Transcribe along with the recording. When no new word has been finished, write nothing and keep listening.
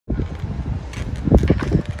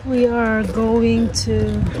We are going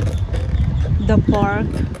to the park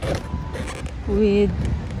with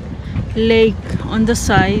lake on the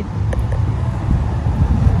side.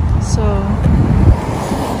 So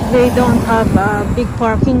they don't have a big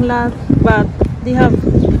parking lot, but they have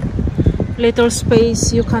little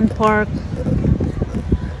space you can park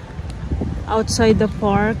outside the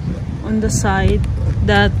park on the side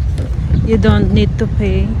that you don't need to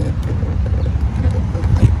pay.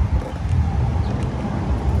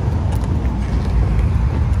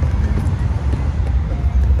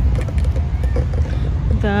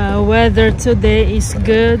 The weather today is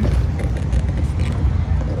good,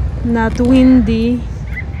 not windy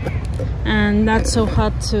and not so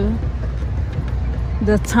hot too.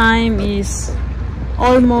 The time is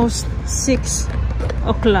almost 6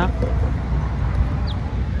 o'clock,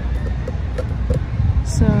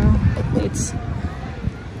 so it's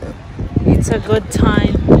a good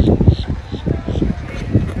time.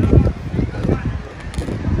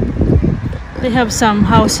 They have some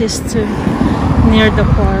houses too near the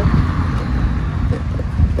park,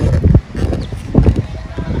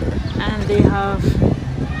 and they have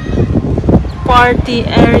party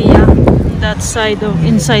area that side of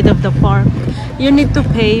inside of the park. You need to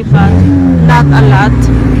pay, but not a lot,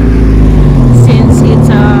 since it's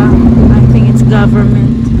I think it's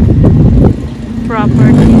government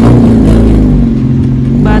property,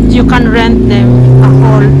 but you can rent them a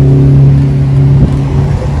hall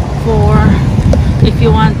for if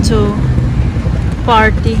you want to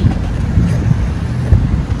party.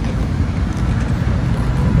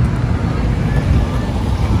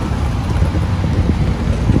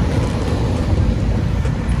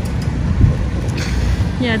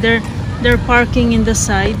 Yeah, they're parking in the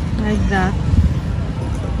side like that.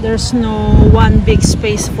 There's no one big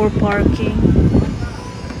space for parking,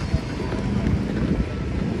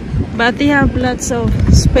 but they have lots of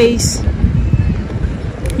space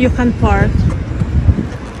you can park.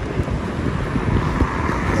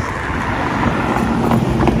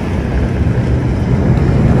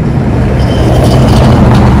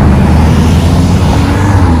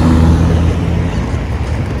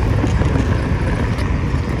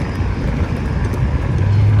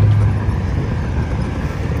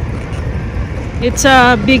 It's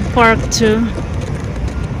a big park too.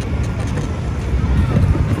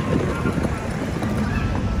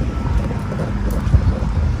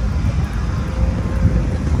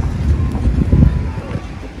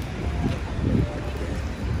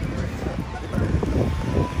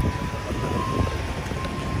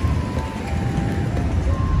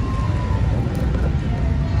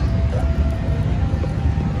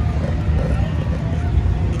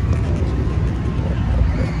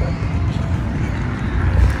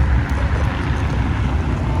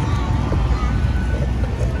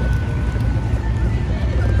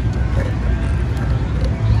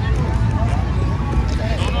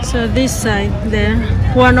 So this side there,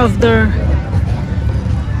 one of their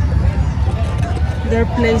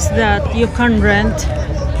place that you can rent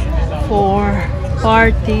for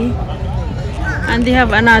party, and they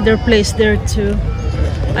have another place there too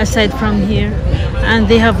aside from here, and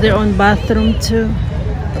they have their own bathroom too.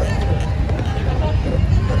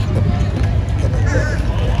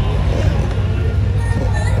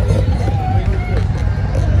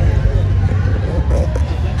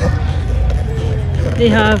 They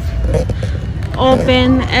have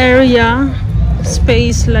open area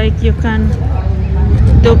space, like you can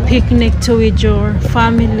do picnic too with your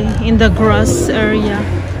family in the grass area,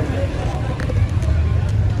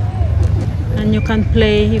 and you can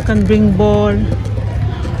play. You can bring ball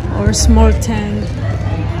or small tent,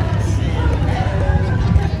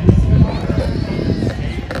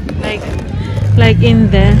 like in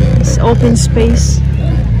there. It's open space,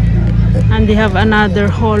 and they have another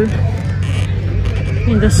hall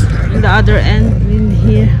in the other end in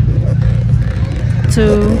here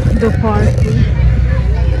to the party.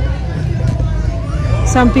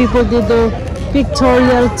 Some people do the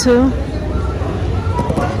pictorial too.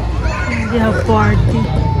 They have party,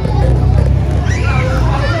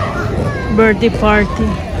 birthday party.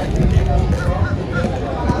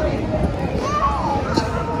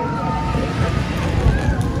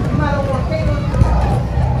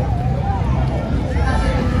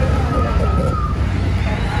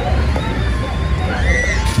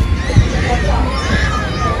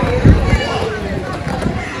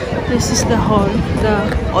 This is the hall.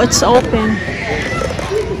 It's open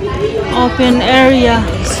area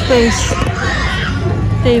space,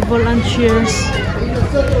 table and chairs.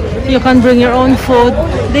 You can bring your own food.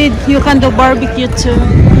 You can do barbecue too.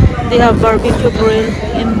 They have barbecue grill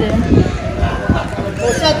in there.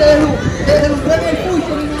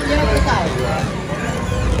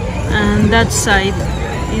 that side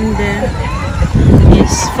in there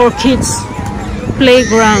is for kids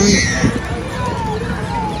playground.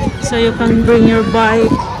 So you can bring your bike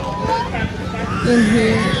in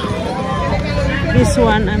here. This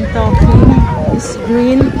one I'm talking is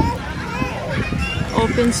green,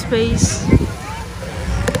 open space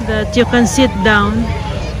that you can sit down,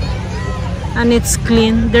 and it's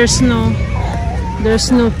clean. There's no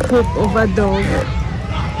poop of a dog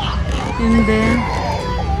in there.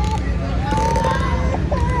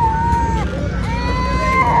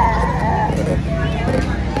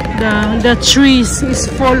 The trees is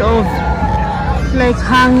full of like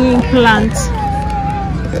hanging plants.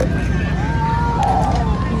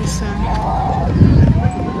 This one.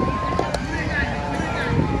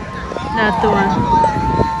 That one,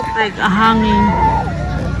 like a hanging.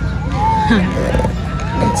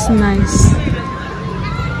 It's nice.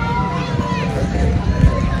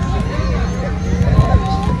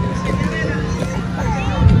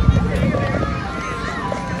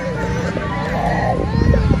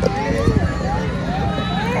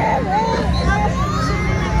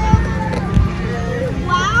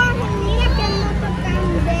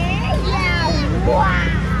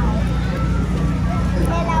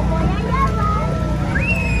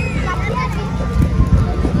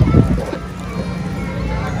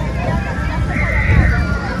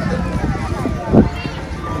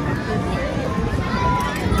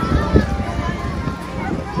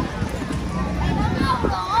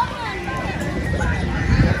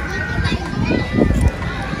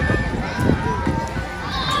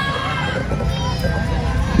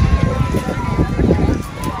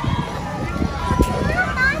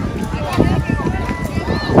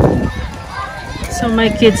 So my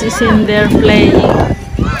kids is in there playing.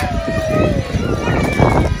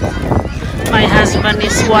 My husband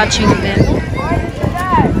is watching them.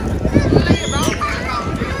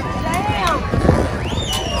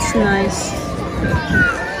 It's nice.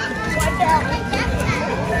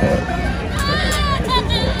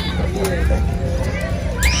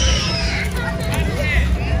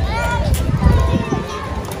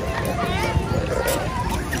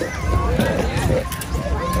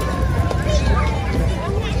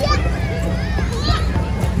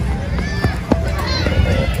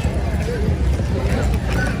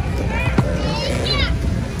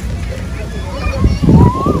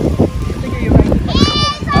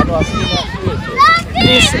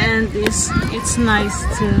 This end it's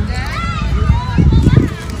nice too.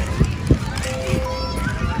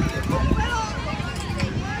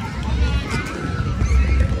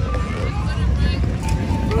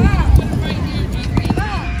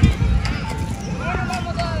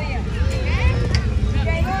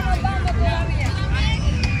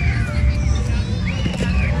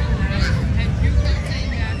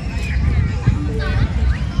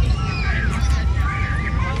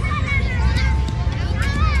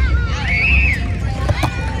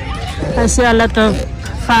 I see a lot of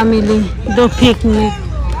family do picnic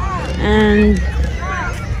and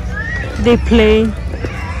they play.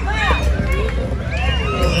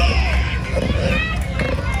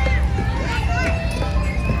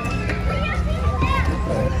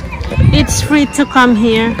 It's free to come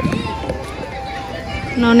here.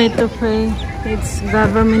 No need to pay. It's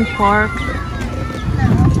government park.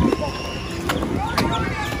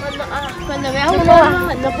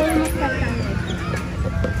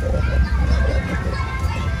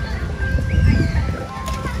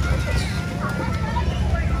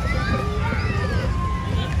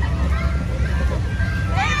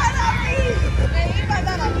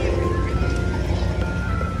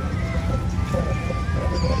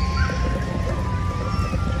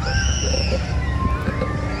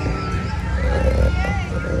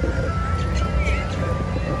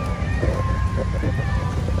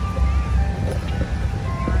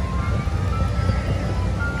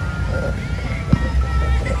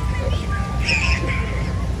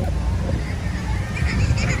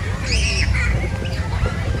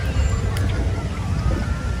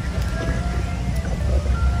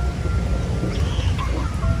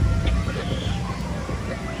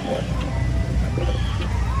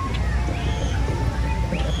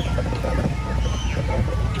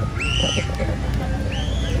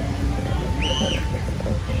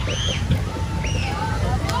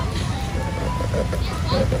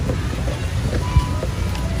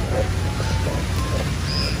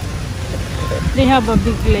 They have a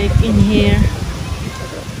big lake in here.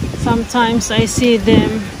 Sometimes I see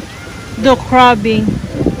them do crabbing.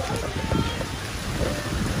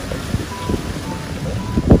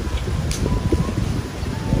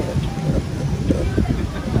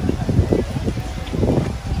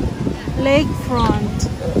 Lakefront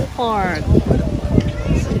park.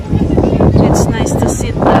 It's nice to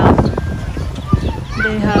sit down.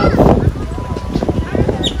 They have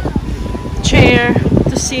chair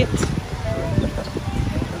to sit.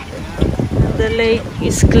 The lake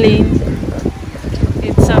is clean.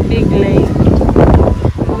 It's a big lake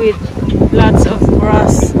with lots of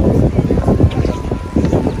grass. I'm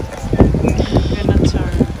gonna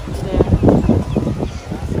turn there.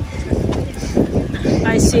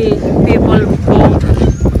 I see people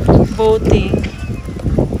boating.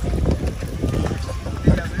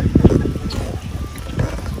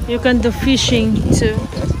 You can do fishing too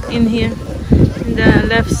in here, in the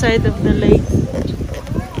left side of the lake.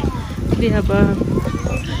 They have a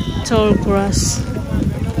tall grass,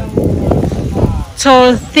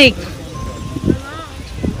 tall, thick,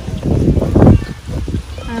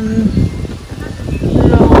 and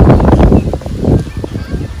long.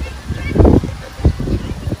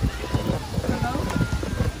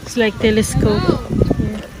 It's like telescope.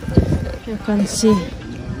 Here. You can see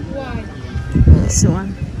this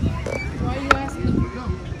one. Why are you asking?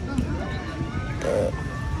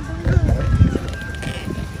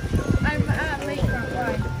 I'm at Lakefront.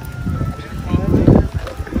 Why?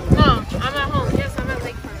 No, I'm at home. Yes, I'm at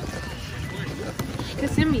Lakefront.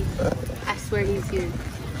 Kissimmee. I swear he's here.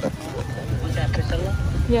 Was that Priscilla?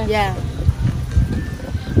 Yeah. Yeah.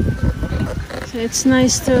 So it's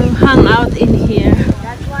nice to hang out in here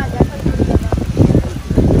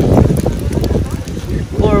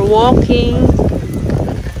or walking.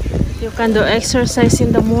 You can do exercise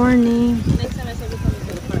in the morning. Next time I saw you coming to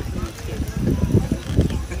the park.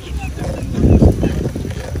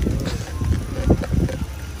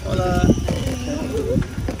 Hola.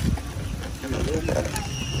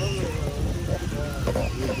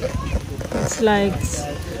 It's like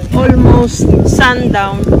almost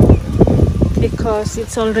sundown because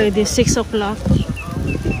it's already 6 o'clock,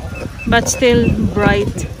 but still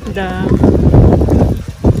bright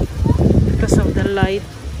because of the light.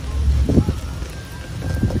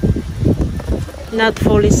 Not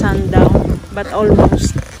fully sundown, but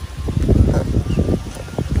almost.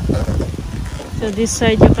 So this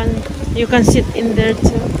side you can sit in there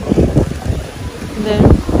too.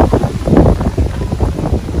 There.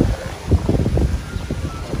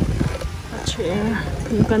 A chair.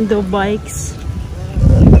 You can do bikes.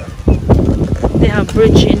 They have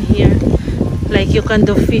bridge in here, like you can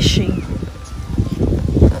do fishing.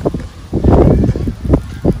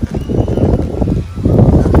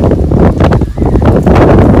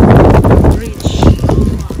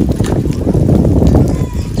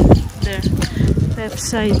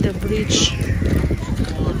 Side the bridge.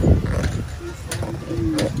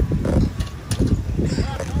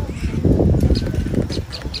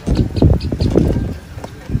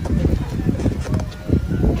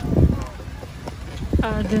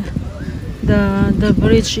 The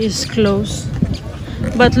bridge is closed,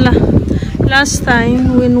 but last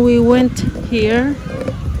time when we went here,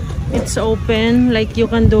 it's open. Like you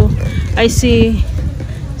can do. I see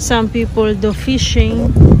some people do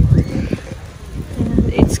fishing.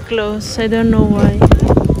 It's closed. I don't know why.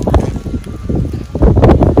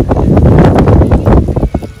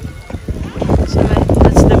 So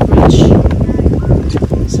that's the bridge.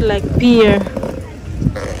 It's like pier.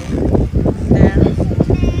 There.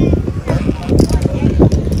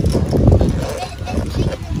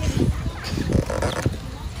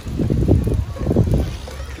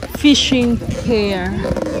 Fishing pier.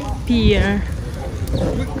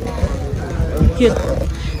 Cute.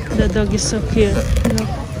 The dog is so cute. Look.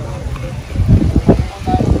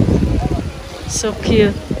 So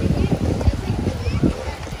cute.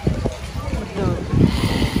 Dog.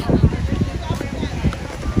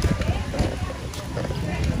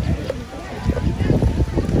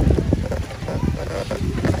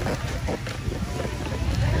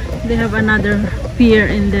 They have another pier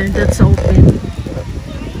in there that's open.